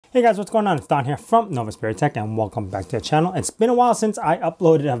Hey guys, what's going on? It's Don here from Novaspirit Tech and welcome back to the channel. It's been a while since I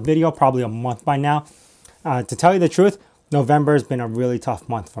uploaded a video, probably a month by now. To tell you the truth, November has been a really tough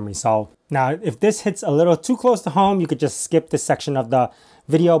month for me. So now if this hits a little too close to home, you could just skip this section of the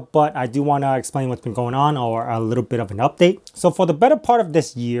video, but I do want to explain what's been going on or a little bit of an update. So for the better part of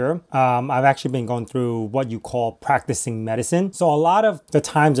this year, I've actually been going through what you call practicing medicine. So a lot of the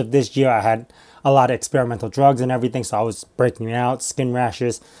times of this year, I had a lot of experimental drugs and everything. So I was breaking out, skin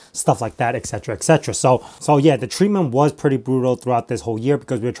rashes, stuff like that, etc., etc. So yeah, the treatment was pretty brutal throughout this whole year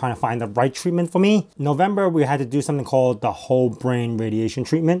because we were trying to find the right treatment for me. November, we had to do something called the whole brain radiation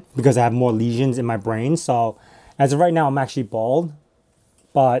treatment because I have more lesions in my brain. So as of right now, I'm actually bald.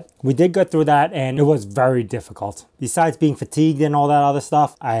 But we did get through that and it was very difficult. Besides being fatigued and all that other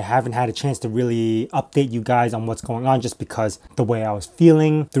stuff, I haven't had a chance to really update you guys on what's going on just because the way I was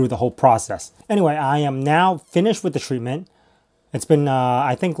feeling through the whole process. Anyway, I am now finished with the treatment. It's been,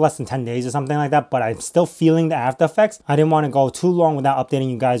 I think, less than 10 days or something like that, but I'm still feeling the after effects. I didn't want to go too long without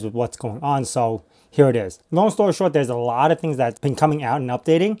updating you guys with what's going on, so here it is. Long story short, there's a lot of things that's been coming out and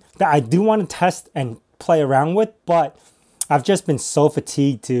updating that I do want to test and play around with, but I've just been so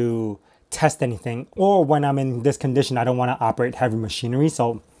fatigued to test anything, or when I'm in this condition, I don't want to operate heavy machinery.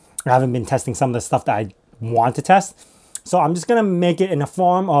 So I haven't been testing some of the stuff that I want to test. So I'm just going to make it in a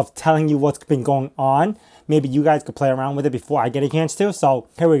form of telling you what's been going on. Maybe you guys could play around with it before I get a chance to. So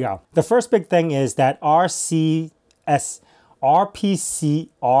here we go. The first big thing is that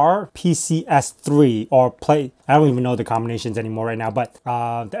RPCS3 or play, I don't even know the combinations anymore right now, but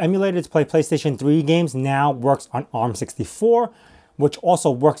the emulator to play PlayStation 3 games now works on ARM64, which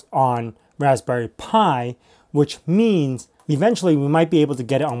also works on Raspberry Pi, which means eventually we might be able to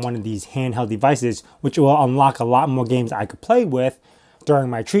get it on one of these handheld devices, which will unlock a lot more games I could play with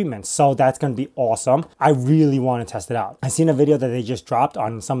during my treatment. So that's going to be awesome. I really want to test it out. I've seen a video that they just dropped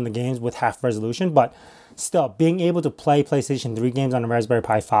on some of the games with half resolution, but still, being able to play PlayStation 3 games on a Raspberry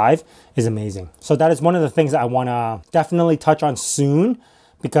Pi 5 is amazing. So that is one of the things that I want to definitely touch on soon,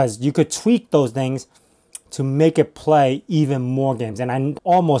 because you could tweak those things to make it play even more games. And I'm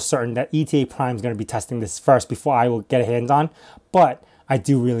almost certain that ETA Prime is going to be testing this first before I will get a hands on, but I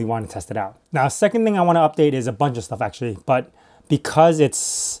do really want to test it out. Now, second thing I want to update is a bunch of stuff actually, but because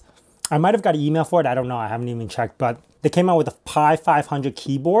it's, I might have got an email for it, I don't know, I haven't even checked, but they came out with a Pi 500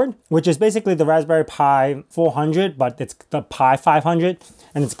 keyboard, which is basically the Raspberry Pi 400, but it's the Pi 500,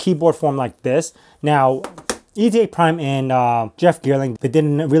 and it's a keyboard form like this. Now, ETA Prime and Jeff Geerling, they did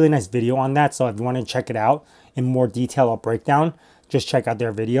a really nice video on that, so if you want to check it out in more detail or breakdown, just check out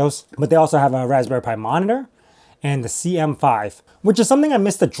their videos. But they also have a Raspberry Pi monitor and the CM5, which is something I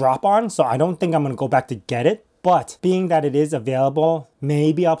missed a drop on, so I don't think I'm going to go back to get it. But being that it is available,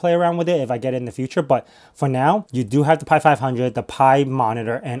 maybe I'll play around with it if I get it in the future. But for now, you do have the Pi 500, the Pi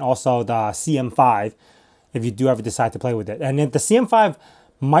monitor, and also the CM5 if you do ever decide to play with it. And if the CM5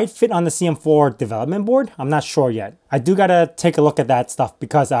 might fit on the CM4 development board, I'm not sure yet. I do gotta take a look at that stuff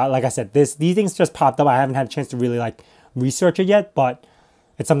because like I said, these things just popped up. I haven't had a chance to really research it yet, but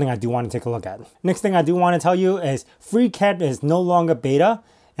it's something I do want to take a look at. Next thing I do want to tell you is FreeCAD is no longer beta,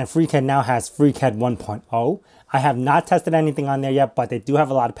 and FreeCAD now has FreeCAD 1.0. I have not tested anything on there yet, but they do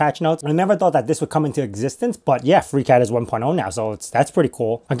have a lot of patch notes. I never thought that this would come into existence, but yeah, FreeCAD is 1.0 now, so that's pretty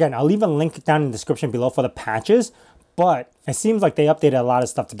cool. Again, I'll leave a link down in the description below for the patches, but it seems like they updated a lot of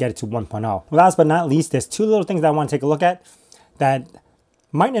stuff to get it to 1.0. Last but not least, there's two little things that I want to take a look at that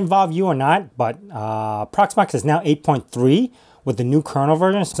might involve you or not, but Proxmox is now 8.3 with the new kernel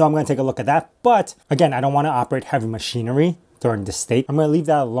version, so I'm going to take a look at that. But again, I don't want to operate heavy machinery during this state. I'm going to leave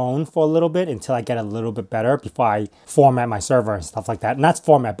that alone for a little bit until I get a little bit better before I format my server and stuff like that. Not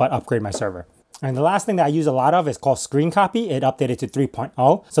format, but upgrade my server. And the last thing that I use a lot of is called Screen Copy. It updated to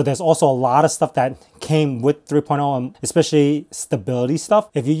 3.0. So there's also a lot of stuff that came with 3.0, especially stability stuff.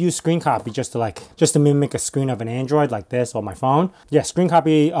 If you use Screen Copy just to mimic a screen of an Android like this or my phone, yeah, Screen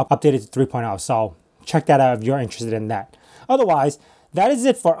Copy updated to 3.0. So check that out if you're interested in that. Otherwise, that is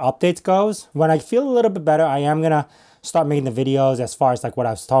it for updates goes. When I feel a little bit better, I am going to start making the videos as far as what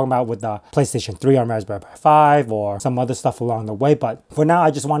I was talking about with the PlayStation 3 on Raspberry Pi 5 or some other stuff along the way. But for now,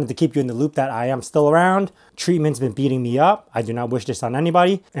 I just wanted to keep you in the loop that I am still around. Treatment's been beating me up. I do not wish this on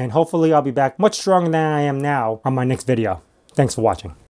anybody. And hopefully I'll be back much stronger than I am now on my next video. Thanks for watching.